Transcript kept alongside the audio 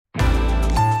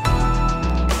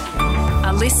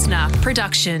listener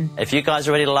production. If you guys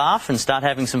are ready to laugh and start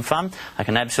having some fun, I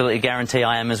can absolutely guarantee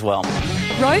I am as well.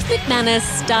 Rove McManus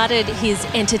started his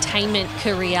entertainment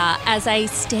career as a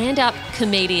stand-up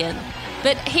comedian,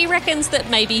 but he reckons that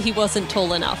maybe he wasn't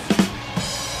tall enough.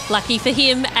 Lucky for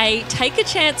him, a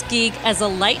take-a-chance gig as a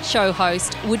late show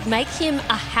host would make him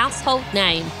a household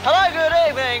name. Hello,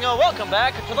 good evening. Welcome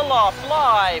back to The Loft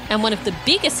Live. And one of the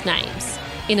biggest names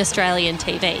in Australian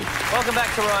TV. Welcome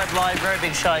back to Rove Live, very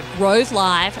big show. Rove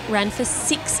Live ran for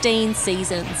 16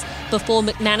 seasons before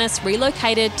McManus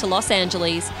relocated to Los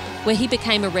Angeles, where he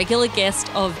became a regular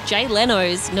guest of Jay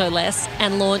Leno's, no less,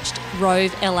 and launched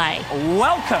Rove LA.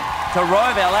 Welcome to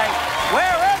Rove LA,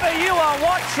 wherever you are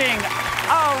watching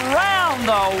around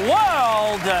the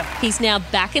world. He's now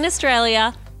back in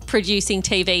Australia, producing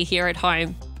TV here at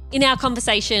home. In our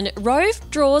conversation, Rove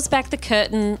draws back the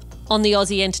curtain on the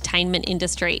Aussie entertainment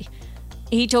industry.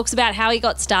 He talks about how he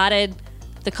got started,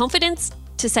 the confidence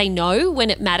to say no when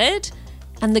it mattered,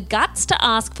 and the guts to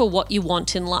ask for what you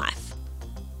want in life.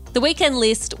 The weekend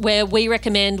list, where we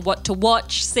recommend what to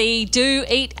watch, see, do,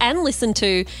 eat, and listen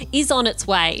to, is on its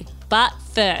way. But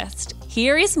first,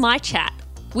 here is my chat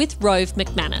with Rove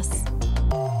McManus.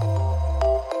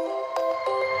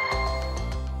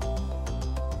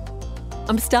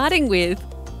 I'm starting with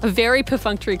a very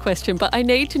perfunctory question, but I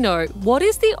need to know, what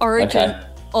is the origin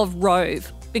of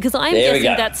Rove? Because I'm guessing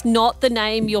that's not the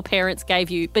name your parents gave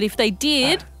you, but if they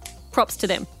did, props to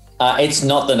them. It's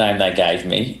not the name they gave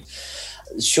me.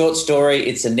 Short story,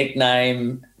 it's a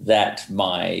nickname that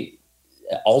my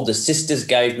older sisters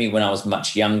gave me when I was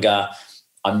much younger.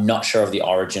 I'm not sure of the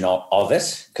origin of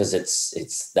it because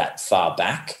it's that far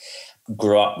back.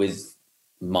 Grew up with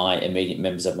my immediate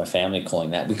members of my family calling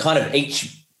that. We kind of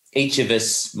each of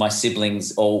us, my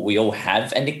siblings, we all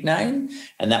have a nickname,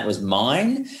 and that was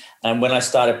mine. And when I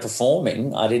started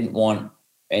performing, I didn't want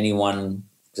anyone,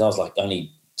 because I was like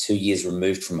only 2 years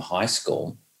removed from high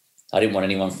school, I didn't want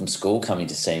anyone from school coming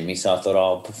to see me, so I thought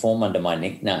I'll perform under my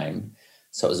nickname.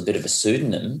 So it was a bit of a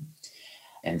pseudonym.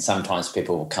 And sometimes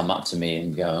people will come up to me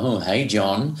and go, "Oh, hey,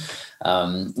 John,"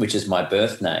 which is my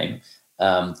birth name,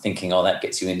 thinking, "Oh, that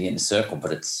gets you in the inner circle,"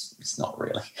 but it's not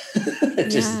really.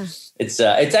 It's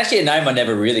actually a name I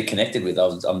never really connected with.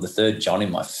 I'm the third John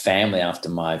in my family after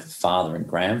my father and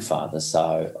grandfather,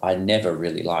 so I never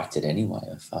really liked it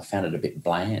anyway. I found it a bit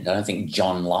bland. I don't think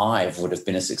John Live would have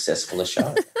been as successful a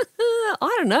show. I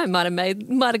don't know,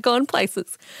 might have gone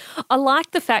places. I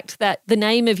like the fact that the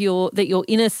name of your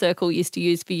inner circle used to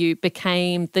use for you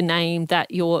became the name that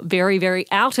your very, very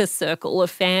outer circle of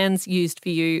fans used for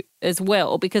you as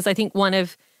well, because I think one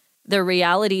of the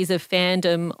realities of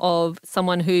fandom of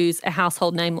someone who's a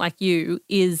household name like you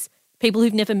is people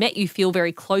who've never met you feel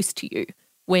very close to you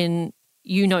when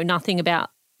you know nothing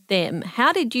about them.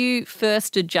 How did you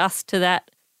first adjust to that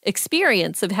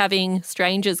experience of having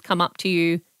strangers come up to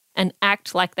you and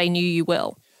act like they knew you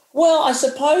well? Well, I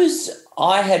suppose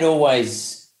I had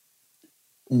always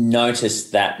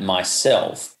noticed that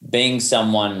myself, being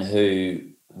someone who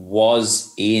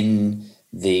was in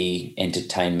the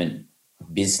entertainment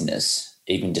business,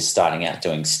 even just starting out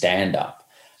doing stand-up.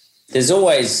 There's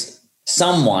always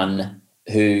someone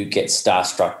who gets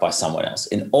starstruck by someone else.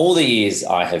 In all the years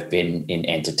I have been in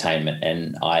entertainment,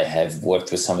 and I have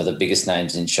worked with some of the biggest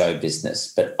names in show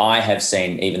business, but I have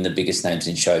seen even the biggest names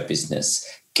in show business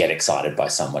get excited by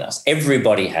someone else.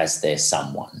 Everybody has their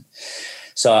someone.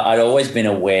 So I'd always been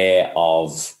aware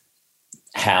of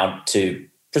how to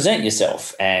present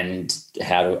yourself and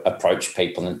how to approach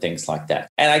people and things like that.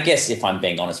 And I guess, if I'm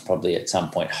being honest, probably at some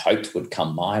point hoped would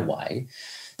come my way.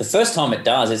 The first time it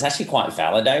does, it's actually quite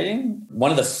validating.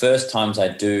 One of the first times I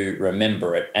do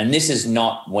remember it, and this is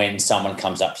not when someone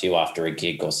comes up to you after a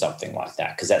gig or something like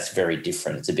that, because that's very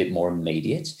different. It's a bit more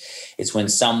immediate. It's when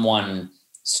someone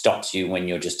stops you when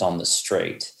you're just on the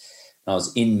street. I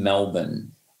was in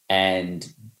Melbourne and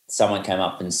someone came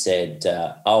up and said,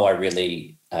 "Oh, I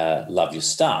really love your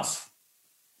stuff."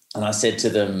 And I said to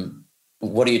them,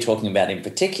 "What are you talking about in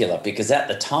particular?" Because at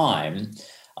the time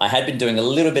I had been doing a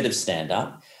little bit of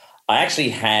stand-up. I actually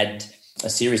had a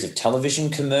series of television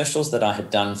commercials that I had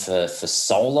done for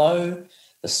Solo,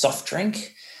 the soft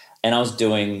drink, and I was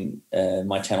doing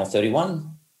my Channel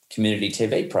 31 community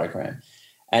TV program.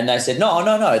 And they said, no,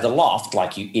 the Loft,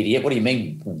 like, you idiot. What do you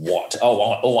mean, what?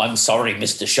 Oh, I'm sorry,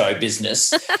 Mr. Show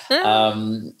Business.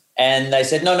 And they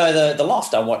said, no, the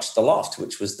Loft. I watched The Loft,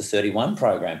 which was the 31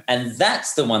 program. And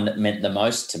that's the one that meant the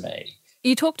most to me.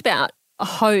 You talked about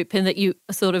hope, and that you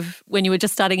sort of, when you were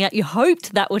just starting out, you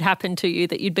hoped that would happen to you,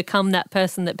 that you'd become that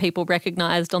person that people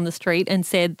recognised on the street and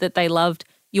said that they loved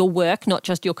your work, not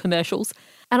just your commercials.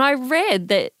 And I read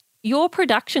that your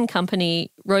production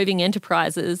company, Roving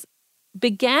Enterprises,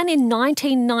 began in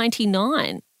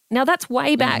 1999. Now, that's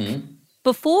way back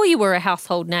before you were a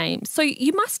household name. So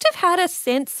you must have had a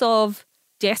sense of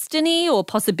destiny or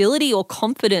possibility or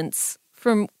confidence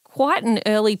from quite an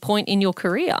early point in your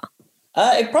career.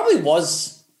 It probably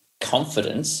was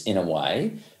confidence in a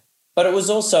way, but it was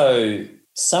also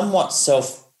somewhat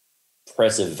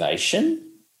self-preservation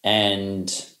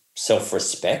and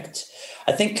self-respect.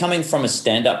 I think coming from a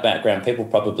stand-up background, people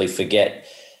probably forget,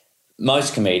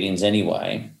 most comedians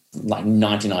anyway, like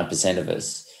 99% of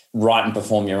us, write and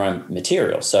perform your own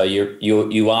material. So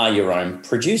you are your own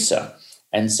producer.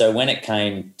 And so when it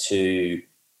came to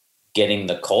getting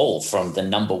the call from the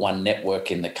number one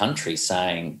network in the country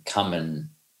saying, come and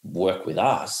work with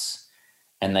us,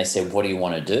 and they said, what do you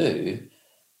want to do?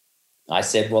 I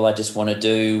said, well, I just want to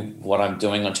do what I'm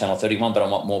doing on Channel 31, but I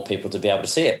want more people to be able to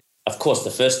see it. Of course,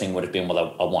 the first thing would have been,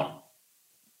 well, I want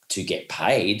to get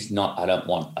paid, I don't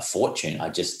want a fortune. I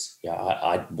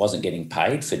wasn't getting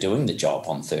paid for doing the job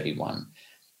on 31.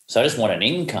 So I just want an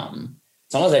income.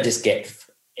 As long as I just get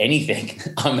anything,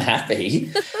 I'm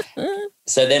happy.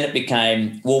 So then it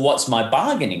became, well, what's my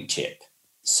bargaining chip?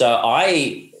 So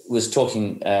I was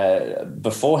talking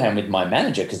beforehand with my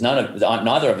manager, because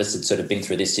neither of us had sort of been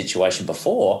through this situation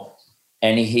before.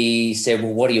 And he said,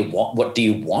 well, what do you want? What do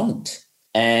you want?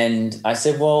 And I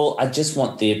said, well, I just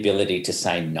want the ability to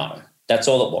say no. That's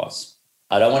all it was.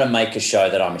 I don't want to make a show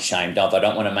that I'm ashamed of. I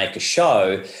don't want to make a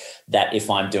show that if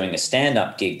I'm doing a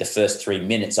stand-up gig, the first 3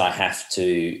 minutes I have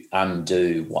to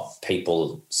undo what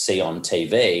people see on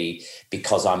TV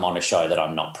because I'm on a show that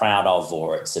I'm not proud of,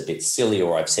 or it's a bit silly,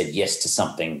 or I've said yes to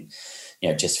something,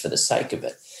 just for the sake of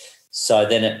it. So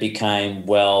then it became,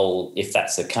 well, if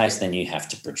that's the case, then you have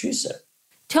to produce it.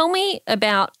 Tell me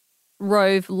about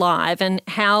Rove Live and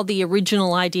how the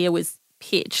original idea was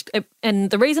pitched.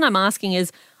 And the reason I'm asking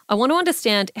is I want to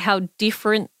understand how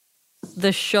different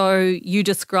the show you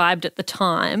described at the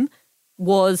time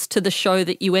was to the show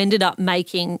that you ended up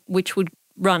making, which would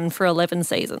run for 11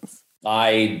 seasons.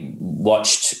 I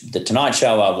watched The Tonight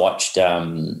Show. I watched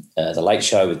The Late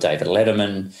Show with David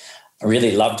Letterman. I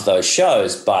really loved those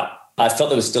shows, but I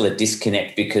felt there was still a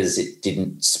disconnect because it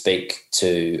didn't speak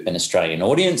to an Australian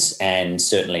audience, and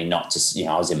certainly not to,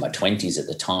 I was in my 20s at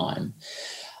the time.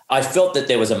 I felt that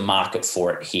there was a market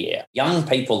for it here. Young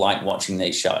people like watching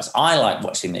these shows. I like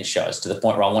watching these shows to the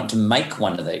point where I want to make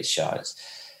one of these shows.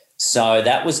 So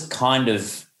that was kind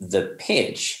of the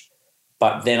pitch.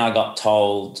 But then I got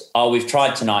told, we've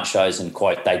tried Tonight Shows and,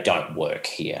 quote, they don't work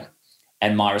here.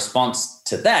 And my response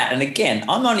to that, and again,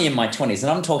 I'm only in my 20s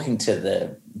and I'm talking to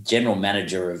the general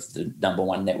manager of the number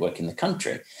one network in the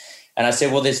country. And I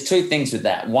said, well, there's two things with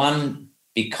that. One,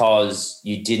 because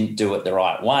you didn't do it the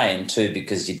right way, and two,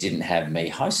 because you didn't have me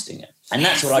hosting it. And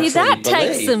that's what I truly believe. That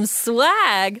takes some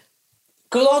swag.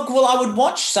 Well, I would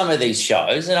watch some of these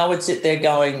shows and I would sit there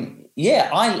going, yeah,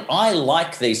 I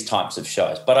like these types of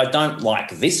shows, but I don't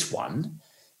like this one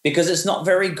because it's not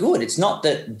very good. It's not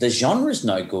that the genre's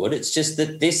no good. It's just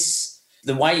that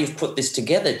the way you've put this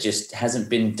together just hasn't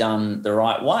been done the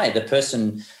right way. The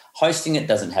person hosting it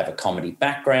doesn't have a comedy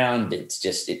background. It's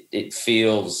just, it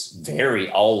feels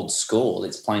very old school.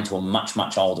 It's playing to a much,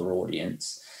 much older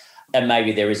audience. And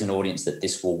maybe there is an audience that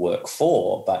this will work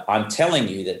for, but I'm telling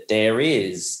you that there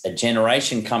is a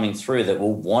generation coming through that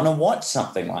will want to watch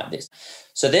something like this.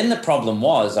 So then the problem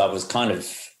was I was kind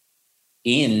of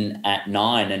in at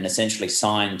 9 and essentially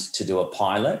signed to do a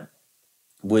pilot,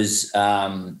 was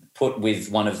put with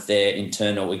one of their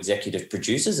internal executive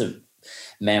producers, a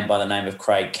man by the name of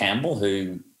Craig Campbell,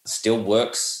 who still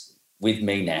works with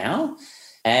me now.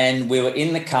 And we were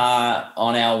in the car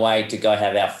on our way to go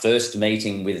have our first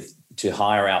meeting to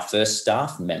hire our first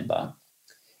staff member.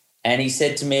 And he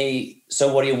said to me,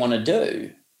 so what do you want to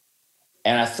do?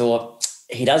 And I thought,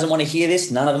 he doesn't want to hear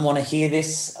this. None of them want to hear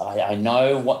this. I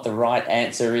know what the right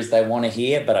answer is they want to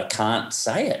hear, but I can't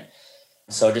say it.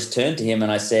 So I just turned to him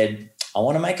and I said, I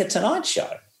want to make a Tonight Show,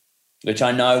 which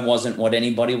I know wasn't what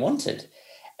anybody wanted.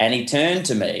 And he turned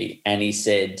to me and he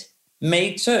said,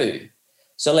 me too.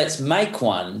 So let's make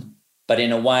one, but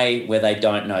in a way where they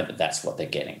don't know that that's what they're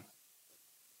getting.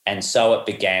 And so it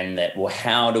began that, well,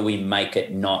 how do we make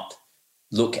it not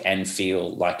look and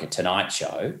feel like a Tonight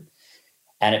Show?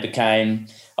 And it became,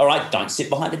 all right, don't sit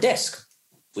behind a desk.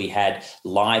 We had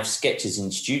live sketches in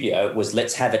studio. It was,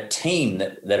 let's have a team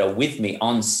that are with me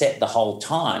on set the whole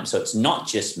time. So it's not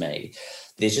just me.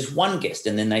 There's just one guest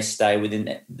and then they stay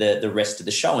within the rest of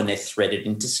the show and they're threaded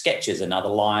into sketches and other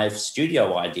live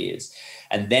studio ideas.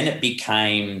 And then it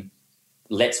became,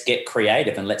 let's get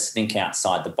creative and let's think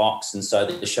outside the box. And so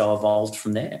the show evolved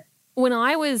from there. When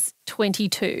I was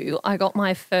 22, I got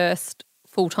my first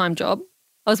full-time job.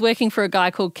 I was working for a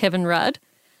guy called Kevin Rudd,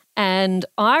 and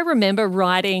I remember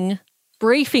writing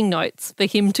briefing notes for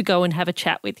him to go and have a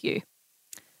chat with you.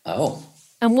 Oh.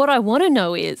 And what I want to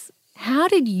know is, how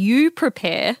did you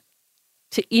prepare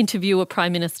to interview a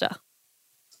Prime Minister?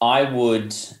 I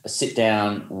would sit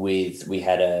down with, we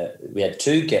had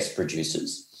two guest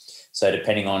producers. So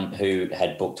depending on who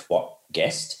had booked what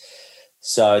guest.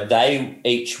 So they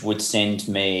each would send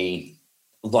me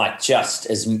like just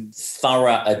as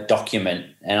thorough a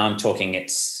document, and I'm talking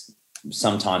it's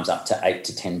sometimes up to 8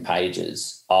 to 10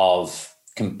 pages of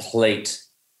complete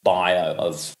bio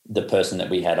of the person that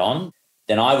we had on.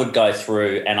 Then I would go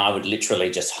through and I would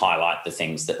literally just highlight the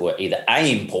things that were either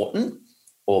A, important,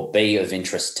 or B, of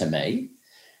interest to me.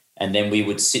 And then we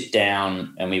would sit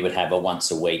down and we would have a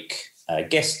once a week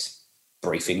guest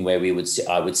briefing where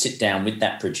I would sit down with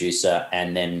that producer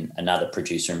and then another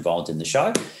producer involved in the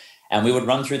show, and we would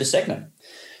run through the segment.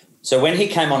 So when he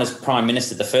came on as Prime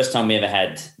Minister, the first time we ever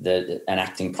had an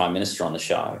acting Prime Minister on the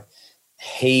show,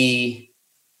 he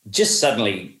just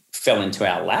suddenly fell into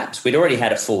our laps. We'd already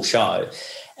had a full show,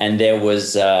 and there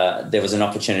was an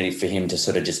opportunity for him to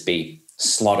sort of just be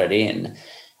slotted in.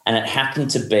 And it happened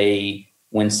to be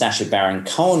when Sacha Baron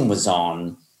Cohen was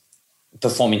on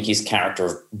performing his character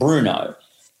of Bruno,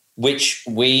 which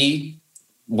we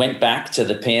went back to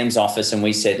the PM's office and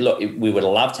we said, look, we would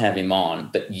love to have him on,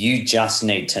 but you just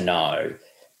need to know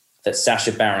that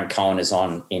Sacha Baron Cohen is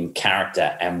on in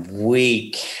character and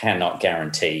we cannot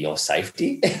guarantee your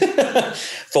safety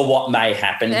for what may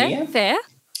happen here. Fair.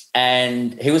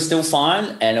 And he was still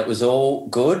fine and it was all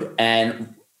good.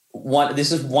 And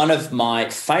this is one of my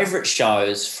favourite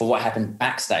shows for what happened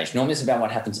backstage. Normally it's about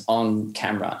what happens on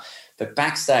camera. But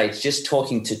backstage, just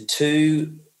talking to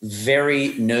two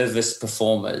very nervous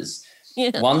performers.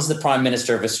 Yeah. One's the Prime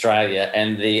Minister of Australia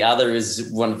and the other is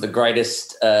one of the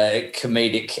greatest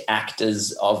comedic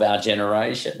actors of our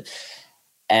generation.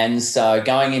 And so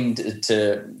going in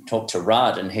to talk to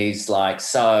Rudd and he's like,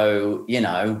 so,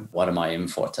 what am I in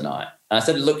for tonight? And I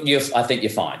said, look, I think you're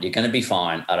fine. You're going to be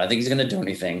fine. I don't think he's going to do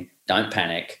anything. Don't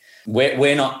panic.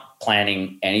 We're not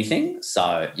planning anything,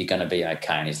 so you're going to be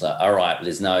okay. And he's like, all right,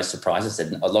 there's no surprise. I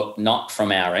said, look, not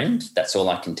from our end. That's all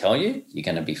I can tell you. You're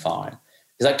going to be fine.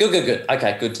 He's like, good.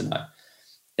 Okay, good to know.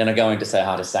 Then I go in to say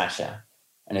hi to Sacha,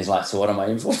 and he's like, so what am I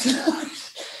in for tonight?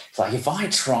 It's like, if I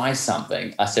try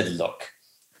something, I said, look,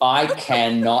 I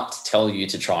cannot tell you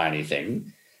to try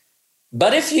anything,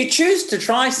 but if you choose to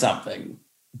try something,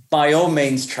 by all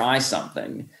means try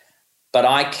something. But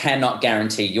I cannot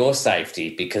guarantee your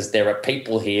safety because there are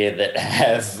people here that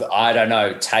have, I don't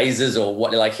know, tasers or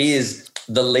what. Like, he is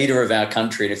the leader of our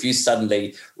country. And if you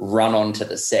suddenly run onto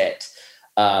the set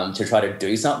to try to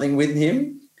do something with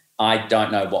him, I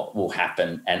don't know what will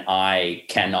happen and I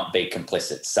cannot be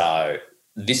complicit. So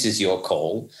this is your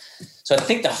call. So I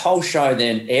think the whole show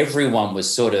then, everyone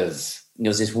was sort of, there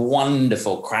was this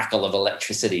wonderful crackle of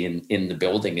electricity in the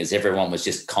building as everyone was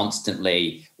just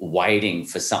constantly waiting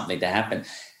for something to happen.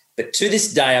 But to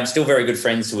this day, I'm still very good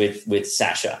friends with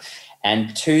Sacha.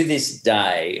 And to this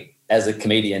day, as a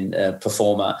comedian,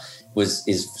 performer,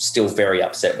 is still very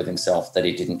upset with himself that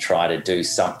he didn't try to do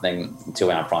something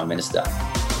to our Prime Minister.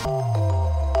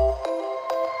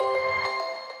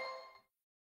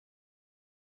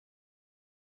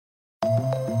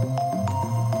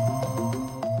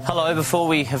 Hello, before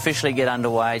we officially get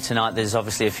underway tonight, there's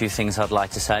obviously a few things I'd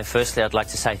like to say. Firstly, I'd like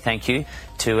to say thank you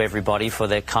to everybody for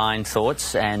their kind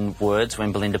thoughts and words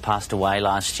when Belinda passed away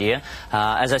last year.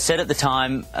 As I said at the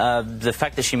time, the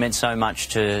fact that she meant so much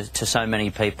to so many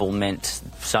people meant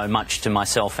so much to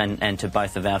myself and to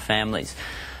both of our families.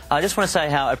 I just want to say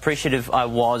how appreciative I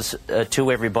was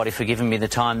to everybody for giving me the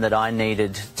time that I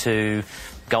needed to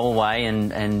go away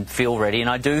and feel ready, and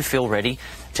I do feel ready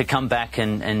to come back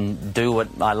and do what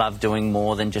I love doing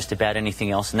more than just about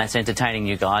anything else, and that's entertaining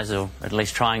you guys, or at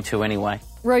least trying to anyway.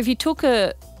 Rove, you took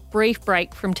a brief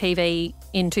break from TV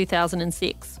in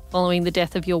 2006 following the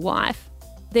death of your wife.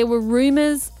 There were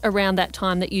rumours around that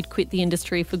time that you'd quit the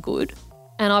industry for good,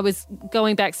 and I was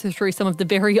going back through some of the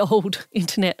very old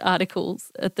internet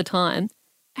articles at the time.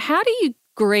 How do you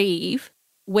grieve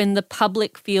when the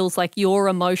public feels like your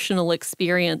emotional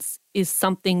experience is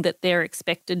something that they're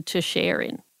expected to share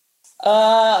in?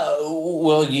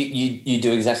 Well, you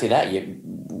do exactly that,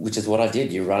 which is what I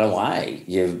did. You run away.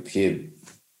 You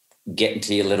get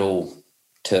into your little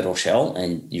turtle shell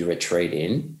and you retreat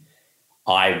in.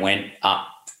 I went up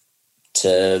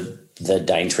to the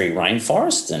Daintree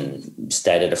rainforest and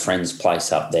stayed at a friend's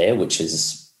place up there, which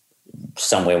is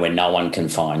somewhere where no one can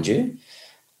find you.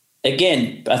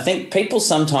 Again, I think people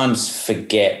sometimes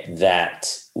forget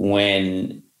that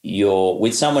when you're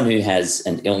with someone who has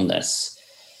an illness,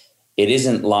 it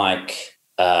isn't like,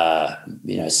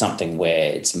 something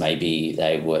where it's maybe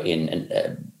they were in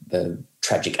a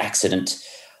tragic accident,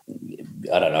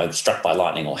 I don't know, struck by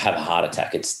lightning or have a heart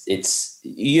attack. It's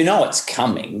it's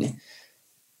coming.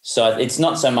 So it's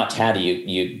not so much how do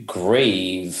you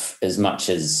grieve as much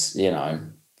as,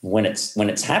 when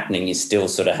it's happening, you're still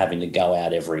sort of having to go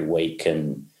out every week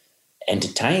and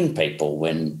entertain people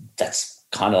when that's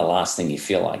kind of the last thing you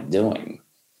feel like doing.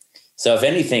 So if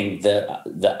anything,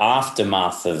 the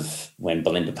aftermath of when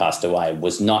Belinda passed away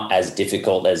was not as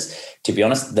difficult as, to be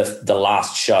honest, the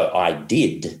last show I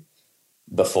did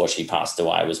before she passed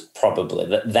away was probably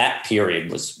that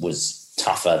period was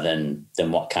tougher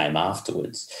than what came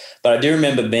afterwards. But I do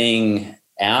remember being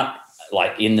out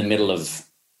like in the middle of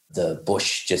the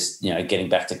bush, just, getting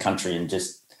back to country and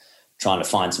just trying to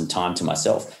find some time to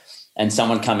myself. And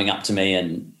someone coming up to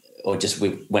me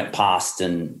we went past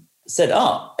and said,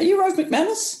 "Oh, are you Rove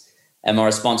McManus?" And my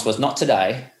response was, "Not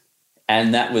today."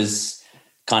 And that was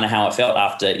kind of how it felt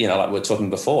after, like we were talking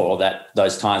before, or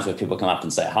those times where people come up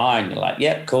and say hi and you're like,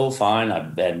 "Yeah, cool, fine."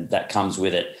 And that comes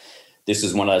with it. This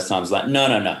was one of those times like, no,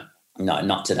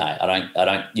 not today.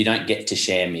 You don't get to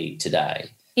share me today.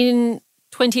 In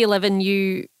 2011,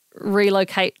 you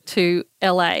relocate to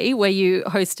LA, where you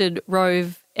hosted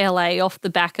Rove LA off the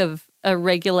back of a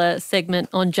regular segment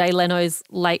on Jay Leno's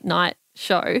late night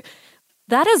show.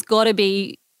 That has got to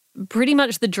be pretty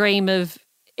much the dream of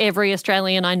every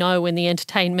Australian I know in the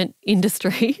entertainment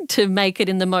industry, to make it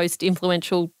in the most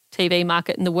influential TV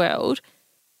market in the world.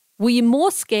 Were you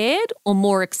more scared or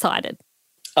more excited?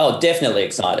 Oh, definitely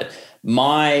excited.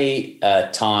 My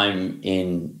time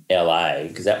in LA,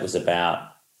 because that was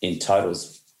about, in total,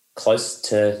 was close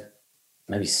to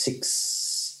maybe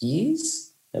 6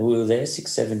 years. We were there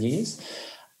 6-7 years,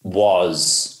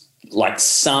 was like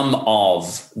some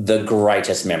of the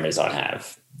greatest memories I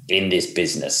have in this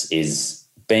business is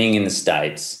being in the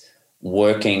States,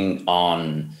 working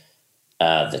on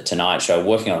The Tonight Show,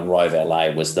 working on Rove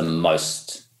LA was the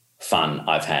most fun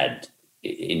I've had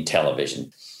in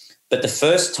television. But the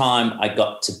first time I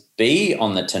got to be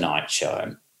on The Tonight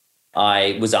Show,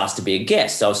 I was asked to be a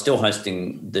guest. So I was still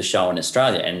hosting the show in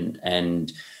Australia,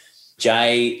 and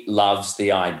Jay loves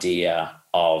the idea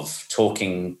of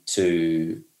talking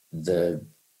to the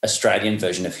Australian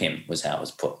version of him, was how it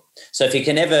was put. So if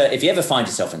you ever find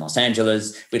yourself in Los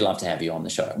Angeles, we'd love to have you on the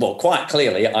show. Well, quite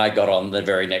clearly, I got on the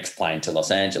very next plane to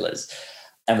Los Angeles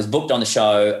and was booked on the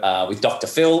show with Dr.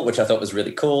 Phil, which I thought was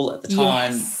really cool at the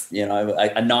time. Yes.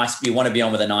 You want to be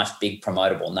on with a nice, big,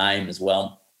 promotable name as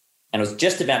well. And I was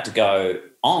just about to go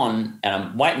on, and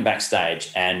I'm waiting backstage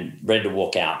and ready to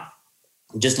walk out,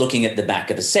 just looking at the back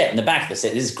of the set. And the back of the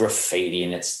set is graffiti,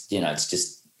 and it's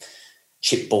just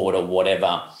chipboard or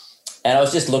whatever. And I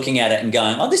was just looking at it and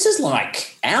going, "Oh, this is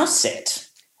like our set,"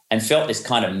 and felt this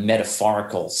kind of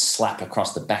metaphorical slap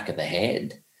across the back of the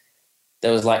head.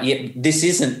 That was like, yeah, this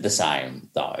isn't the same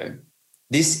though.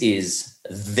 This is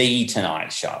The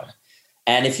Tonight Show.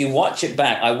 And if you watch it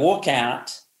back, I walk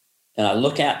out and I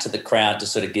look out to the crowd to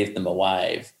sort of give them a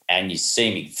wave, and you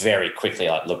see me very quickly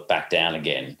like look back down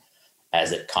again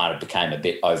as it kind of became a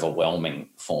bit overwhelming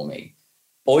for me.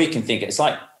 Or you can think it's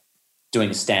like doing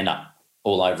a stand-up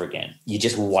all over again. You're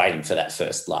just waiting for that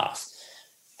first laugh.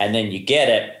 And then you get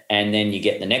it, and then you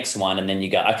get the next one, and then you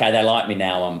go, okay, they like me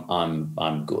now,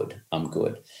 I'm good.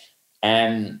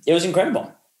 And it was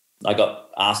incredible. I got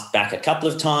asked back a couple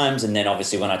of times, and then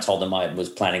obviously when I told them I was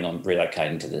planning on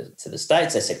relocating to the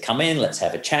States, they said, "Come in, let's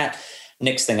have a chat."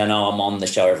 Next thing I know, I'm on the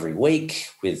show every week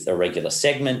with a regular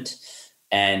segment.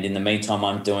 And in the meantime,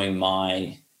 I'm doing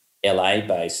my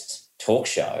LA-based talk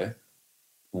show,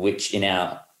 which in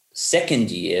our second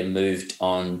year moved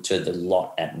on to the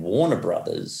lot at Warner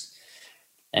Brothers.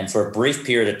 And for a brief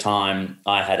period of time,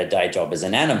 I had a day job as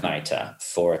an animator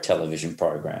for a television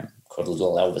program called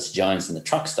Little Elvis Jones and the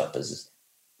Truck Stoppers,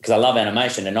 because I love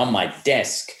animation. And on my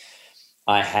desk,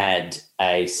 I had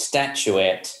a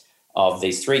statuette of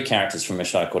these three characters from a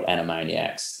show called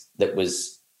Animaniacs that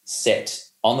was set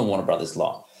on the Warner Brothers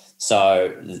lot.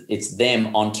 So it's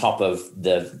them on top of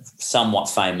the somewhat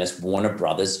famous Warner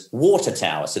Brothers water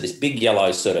tower. So this big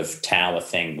yellow sort of tower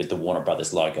thing with the Warner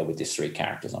Brothers logo with these three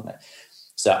characters on it.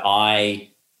 So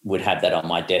I would have that on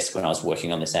my desk when I was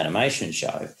working on this animation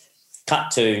show.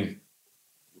 Cut to,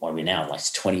 what are we now, like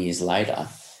 20 years later,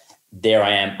 there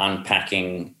I am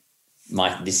unpacking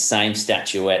this same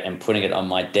statuette and putting it on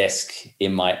my desk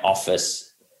in my office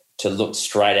to look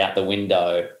straight out the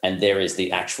window, and there is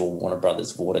the actual Warner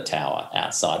Brothers water tower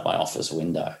outside my office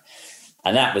window.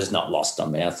 And that was not lost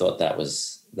on me. I thought that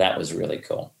was really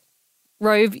cool.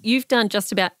 Rove, you've done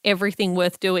just about everything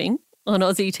worth doing on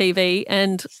Aussie TV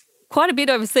and quite a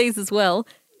bit overseas as well.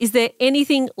 Is there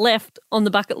anything left on the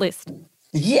bucket list?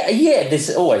 Yeah, there's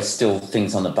always still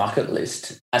things on the bucket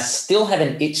list. I still have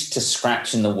an itch to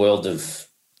scratch in the world of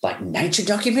like nature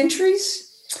documentaries.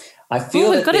 I feel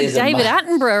we've got a David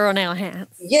Attenborough on our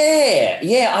hands.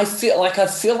 Yeah. I feel like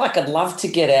I'd love to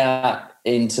get out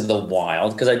into the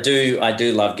wild because I do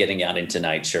love getting out into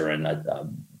nature, and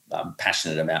I'm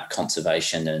passionate about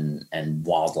conservation and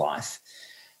wildlife.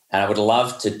 And I would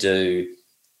love to do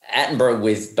Attenborough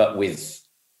with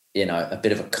a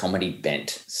bit of a comedy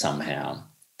bent somehow.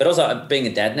 But also being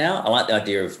a dad now, I like the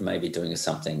idea of maybe doing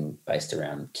something based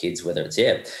around kids, whether it's,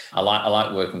 I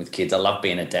like working with kids. I love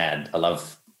being a dad. I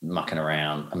love mucking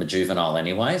around. I'm a juvenile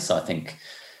anyway, so I think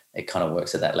it kind of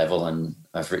works at that level. And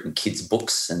I've written kids'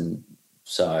 books, and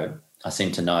so I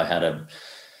seem to know how to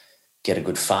get a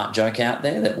good fart joke out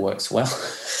there that works well.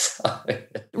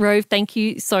 Rove, thank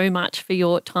you so much for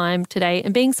your time today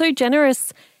and being so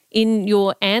generous in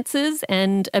your answers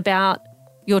and about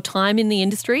your time in the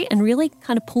industry and really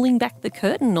kind of pulling back the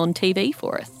curtain on TV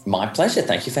for us. My pleasure.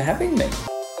 Thank you for having me.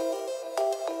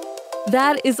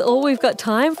 That is all we've got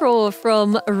time for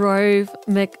from Rove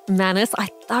McManus. I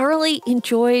thoroughly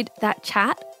enjoyed that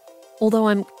chat, although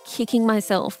I'm kicking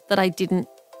myself that I didn't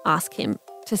ask him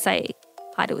to say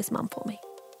hi to his mum for me.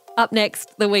 Up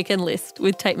next, the Weekend List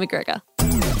with Tate McGregor.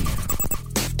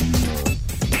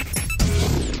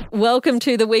 Welcome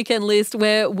to the Weekend List,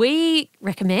 where we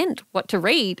recommend what to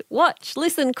read, watch,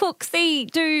 listen, cook, see,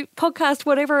 do, podcast,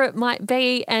 whatever it might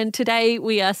be. And today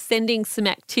we are sending some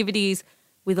activities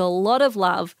with a lot of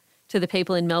love to the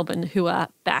people in Melbourne who are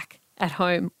back at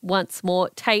home once more.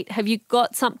 Tate, have you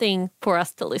got something for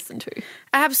us to listen to?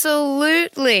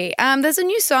 Absolutely. There's a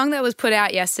new song that was put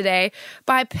out yesterday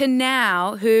by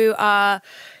Pinau, who are,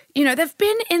 they've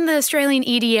been in the Australian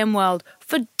EDM world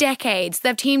for decades.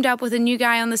 They've teamed up with a new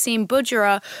guy on the scene,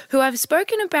 Budgerah, who I've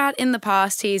spoken about in the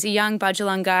past. He's a young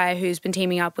Budjalung guy who's been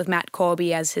teaming up with Matt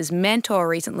Corby as his mentor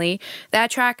recently. Their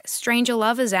track, Stranger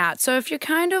Love, is out. So if you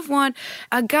kind of want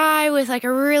a guy with like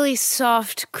a really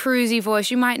soft, cruisy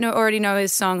voice, you might already know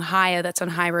his song Higher, that's on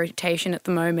high rotation at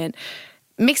the moment,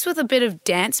 mixed with a bit of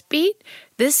dance beat,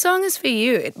 this song is for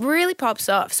you. It really pops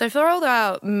off. So for all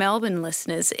our Melbourne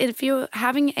listeners, if you're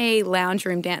having a lounge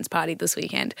room dance party this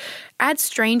weekend, add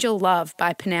Stranger Love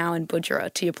by Pinau and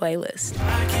Budgerah to your playlist.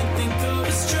 I can't think of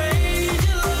a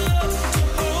stranger love to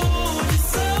hold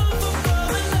yourself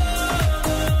above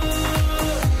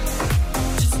love.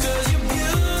 Just 'cause you're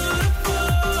beautiful,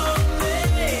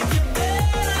 babe, you're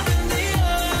better than the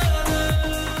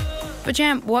other. But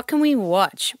Jam, what can we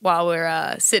watch while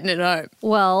we're sitting at home?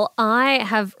 Well, I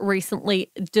have recently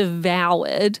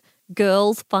devoured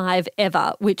Girls 5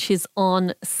 Ever, which is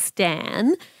on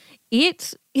Stan.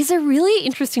 It is a really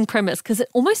interesting premise because it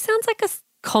almost sounds like a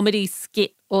comedy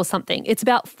skit or something. It's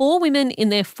about 4 women in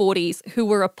their 40s who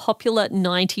were a popular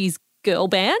 90s girl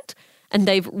band, and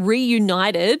they've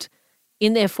reunited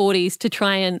in their 40s to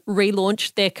try and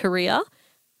relaunch their career.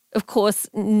 Of course,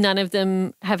 none of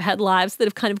them have had lives that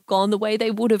have kind of gone the way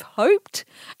they would have hoped.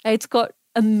 It's got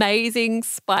amazing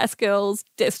Spice Girls,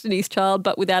 Destiny's Child,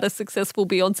 but without a successful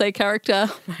Beyonce character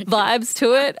vibes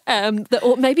to it.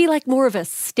 Or maybe like more of a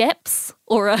Steps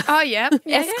or a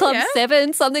S Club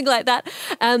 7, something like that.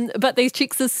 But these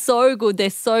chicks are so good. They're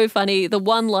so funny. The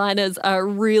one-liners are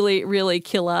really, really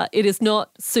killer. It is not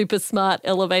super smart,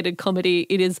 elevated comedy.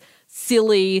 It is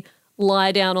silly,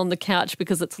 lie down on the couch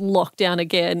because it's lockdown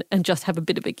again and just have a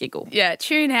bit of a giggle. Yeah,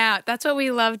 tune out. That's what we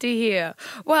love to hear.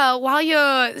 Well, while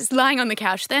you're lying on the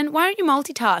couch then, why don't you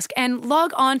multitask and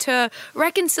log on to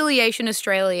Reconciliation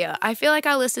Australia? I feel like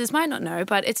our listeners might not know,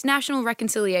 but it's National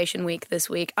Reconciliation Week this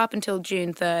week up until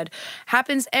June 3rd.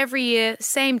 Happens every year,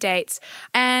 same dates,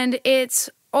 and it's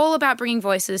all about bringing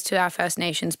voices to our First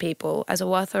Nations people. As a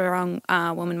Wathaurong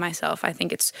woman myself, I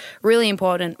think it's really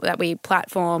important that we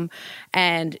platform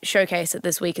and showcase that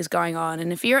this week is going on.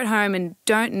 And if you're at home and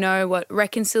don't know what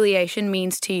reconciliation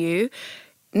means to you,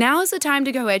 now is the time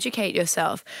to go educate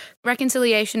yourself.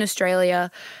 Reconciliation Australia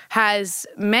has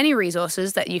many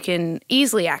resources that you can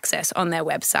easily access on their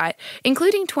website,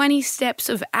 including 20 steps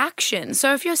of action.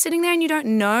 So if you're sitting there and you don't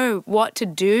know what to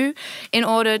do in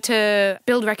order to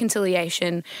build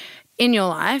reconciliation in your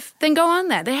life, then go on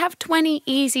there. They have 20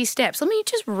 easy steps. Let me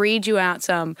just read you out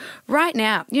some right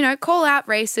now. Call out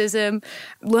racism,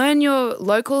 learn your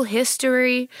local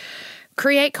history,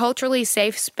 create culturally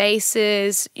safe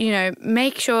spaces,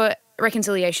 make sure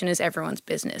reconciliation is everyone's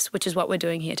business, which is what we're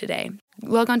doing here today.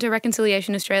 Log on to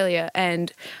Reconciliation Australia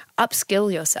and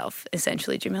upskill yourself,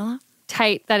 essentially, Jamila.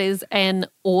 Tate, that is an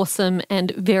awesome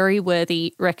and very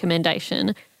worthy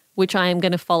recommendation, which I am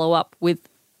going to follow up with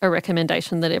a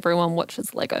recommendation that everyone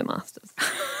watches Lego Masters.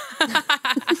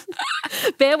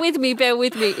 Bear with me.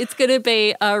 It's going to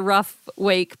be a rough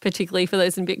week, particularly for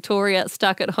those in Victoria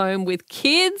stuck at home with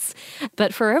kids.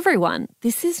 But for everyone,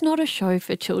 this is not a show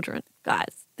for children,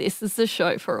 guys. This is a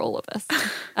show for all of us.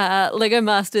 Lego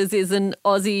Masters is an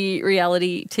Aussie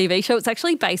reality TV show. It's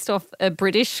actually based off a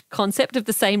British concept of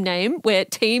the same name where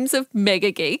teams of mega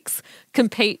geeks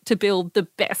compete to build the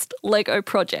best Lego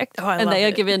project. And they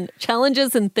are given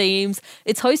challenges and themes.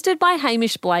 It's hosted by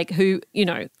Hamish Blake, who,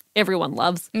 everyone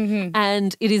loves. Mm-hmm.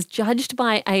 And it is judged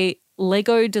by a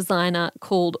Lego designer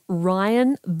called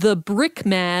Ryan the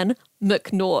Brickman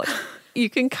McNaught. You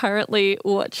can currently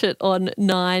watch it on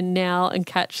 9 now and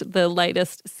catch the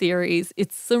latest series.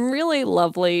 It's some really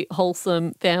lovely,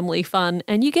 wholesome family fun,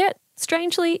 and you get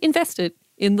strangely invested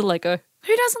in the Lego.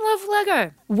 Who doesn't love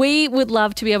Lego? We would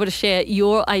love to be able to share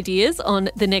your ideas on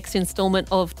the next instalment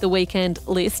of The Weekend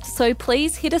List. So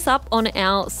please hit us up on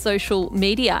our social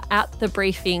media at The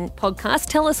Briefing Podcast.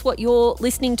 Tell us what you're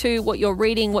listening to, what you're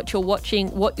reading, what you're watching,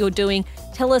 what you're doing.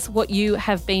 Tell us what you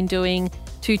have been doing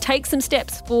to take some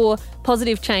steps for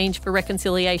positive change for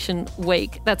Reconciliation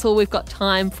Week. That's all we've got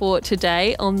time for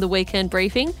today on The Weekend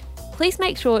Briefing. Please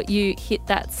make sure you hit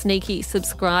that sneaky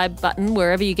subscribe button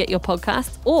wherever you get your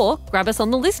podcasts, or grab us on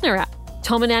the Listener app.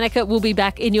 Tom and Annika will be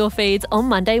back in your feeds on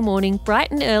Monday morning, bright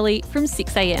and early from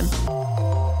 6 a.m.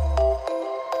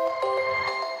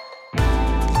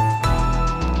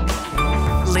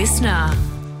 Listener.